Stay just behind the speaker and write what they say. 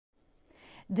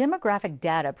Demographic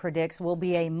data predicts we'll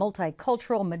be a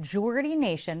multicultural majority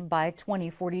nation by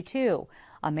 2042.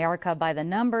 America by the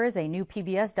Numbers, a new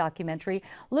PBS documentary,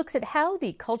 looks at how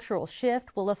the cultural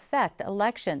shift will affect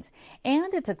elections.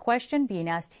 And it's a question being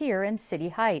asked here in City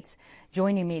Heights.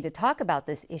 Joining me to talk about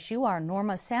this issue are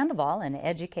Norma Sandoval, an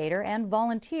educator and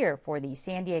volunteer for the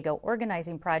San Diego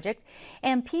Organizing Project,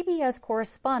 and PBS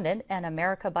correspondent and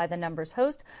America by the Numbers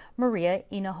host, Maria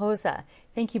Hinojosa.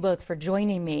 Thank you both for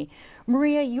joining me.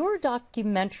 Maria, your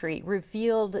documentary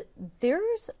revealed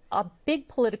there's a big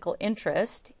political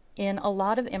interest in a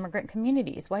lot of immigrant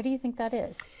communities. Why do you think that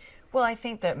is? Well, I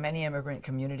think that many immigrant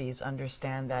communities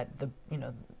understand that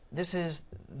this is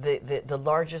the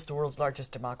world's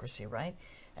largest democracy, right?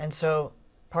 And so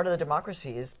part of the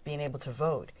democracy is being able to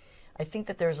vote. I think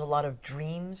that there's a lot of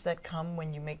dreams that come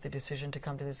when you make the decision to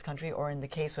come to this country, or in the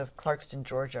case of Clarkston,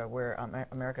 Georgia, where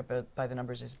America by the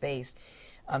Numbers is based,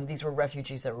 these were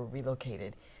refugees that were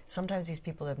relocated. Sometimes these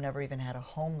people have never even had a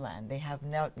homeland. They have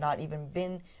not even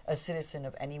been a citizen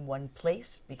of any one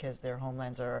place because their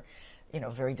homelands are,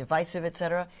 very divisive,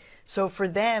 etc. So for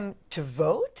them to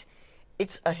vote,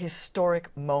 it's a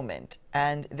historic moment,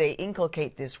 and they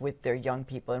inculcate this with their young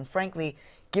people. And frankly,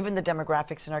 given the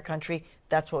demographics in our country,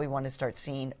 that's what we want to start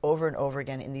seeing over and over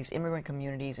again in these immigrant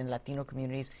communities and Latino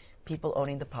communities, people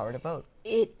owning the power to vote.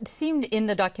 It seemed in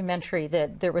the documentary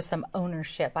that there was some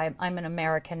ownership. I'm an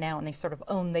American now, and they sort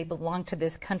of they belong to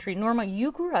this country. Norma,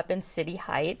 you grew up in City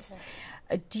Heights.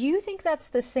 Yes. Do you think that's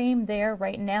the same there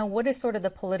right now? What is sort of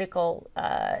the political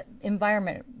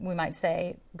environment, we might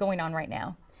say, going on right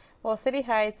now? Well, City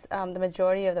Heights, the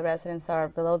majority of the residents are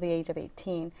below the age of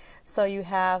 18. So you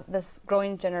have this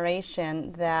growing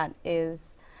generation that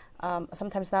is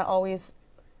sometimes not always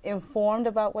informed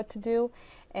about what to do.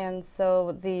 And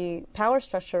so the power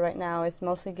structure right now is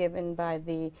mostly given by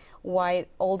the white,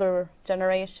 older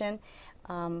generation.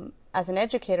 As an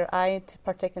educator, I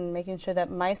partake in making sure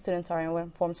that my students are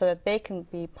informed so that they can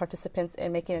be participants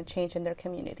in making a change in their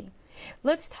community.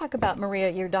 Let's talk about, Maria,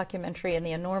 your documentary and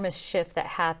the enormous shift that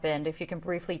happened. If you can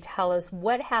briefly tell us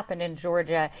what happened in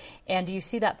Georgia, and do you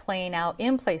see that playing out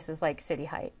in places like City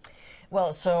Heights?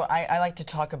 Well, so I like to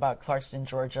talk about Clarkston,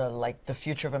 Georgia, like the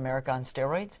future of America on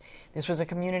steroids. This was a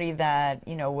community that,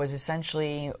 was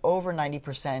essentially over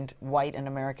 90% white and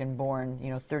American born,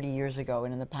 30 years ago.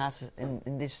 And in the past,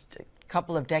 in this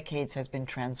couple of decades, has been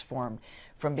transformed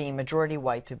from being majority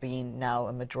white to being now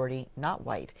a majority not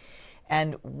white.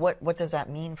 And what does that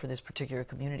mean for this particular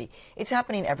community? It's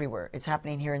happening everywhere. It's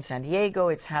happening here in San Diego.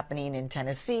 It's happening in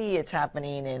Tennessee. It's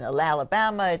happening in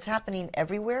Alabama. It's happening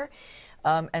everywhere.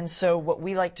 And so what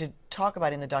we like to talk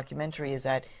about in the documentary is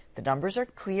that the numbers are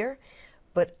clear,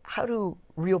 but how do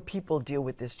real people deal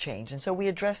with this change? And so we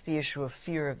address the issue of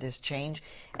fear of this change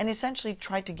and essentially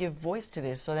try to give voice to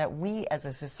this so that we as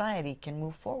a society can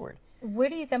move forward.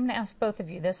 What do you, I'm going to ask both of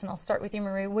you this, and I'll start with you,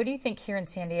 Maria. What do you think here in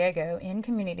San Diego, in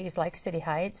communities like City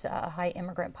Heights, a high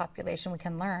immigrant population, we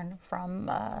can learn from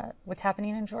what's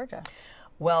happening in Georgia?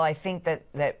 Well, I think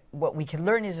that what we can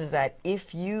learn is that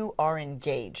if you are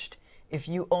engaged, if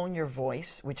you own your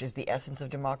voice, which is the essence of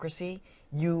democracy,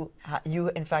 you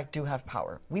in fact do have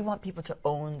power. We want people to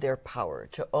own their power,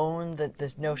 to own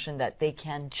this notion that they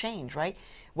can change, right?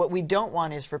 What we don't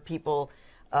want is for people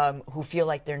who feel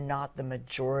like they're not the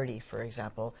majority, for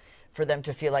example, for them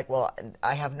to feel like, well,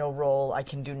 I have no role, I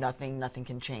can do nothing, nothing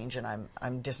can change, and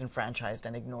I'm disenfranchised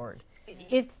and ignored.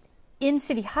 If in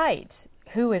City Heights,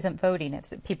 who isn't voting?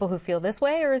 It's people who feel this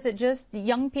way, or is it just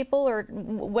young people, or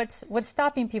what's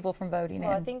stopping people from voting?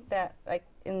 Well, I think that, like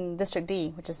in District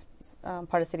D, which is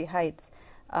part of City Heights,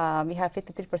 you have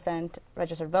 53%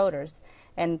 registered voters,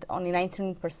 and only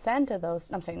 19% of those,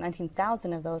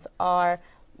 19,000 of those are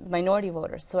minority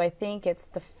voters. So I think it's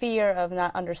the fear of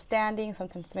not understanding,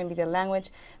 sometimes maybe the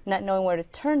language, not knowing where to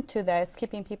turn to, that is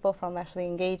keeping people from actually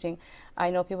engaging.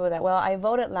 I know people that, well, I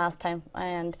voted last time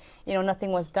and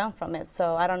nothing was done from it,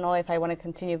 so I don't know if I want to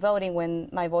continue voting when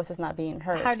my voice is not being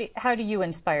heard. How do you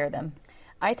inspire them?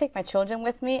 I take my children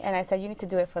with me, and I said, you need to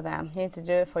do it for them. You need to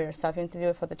do it for yourself. You need to do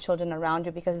it for the children around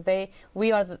you, because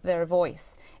we are their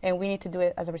voice, and we need to do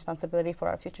it as a responsibility for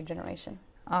our future generation.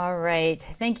 All right.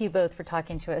 Thank you both for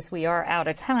talking to us. We are out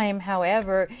of time.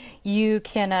 However, you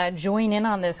can join in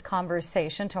on this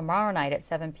conversation tomorrow night at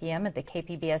 7 p.m. at the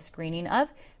KPBS screening of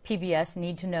PBS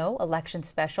Need to Know Election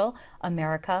Special,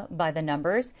 America by the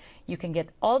Numbers. You can get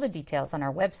all the details on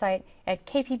our website at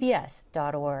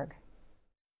kpbs.org.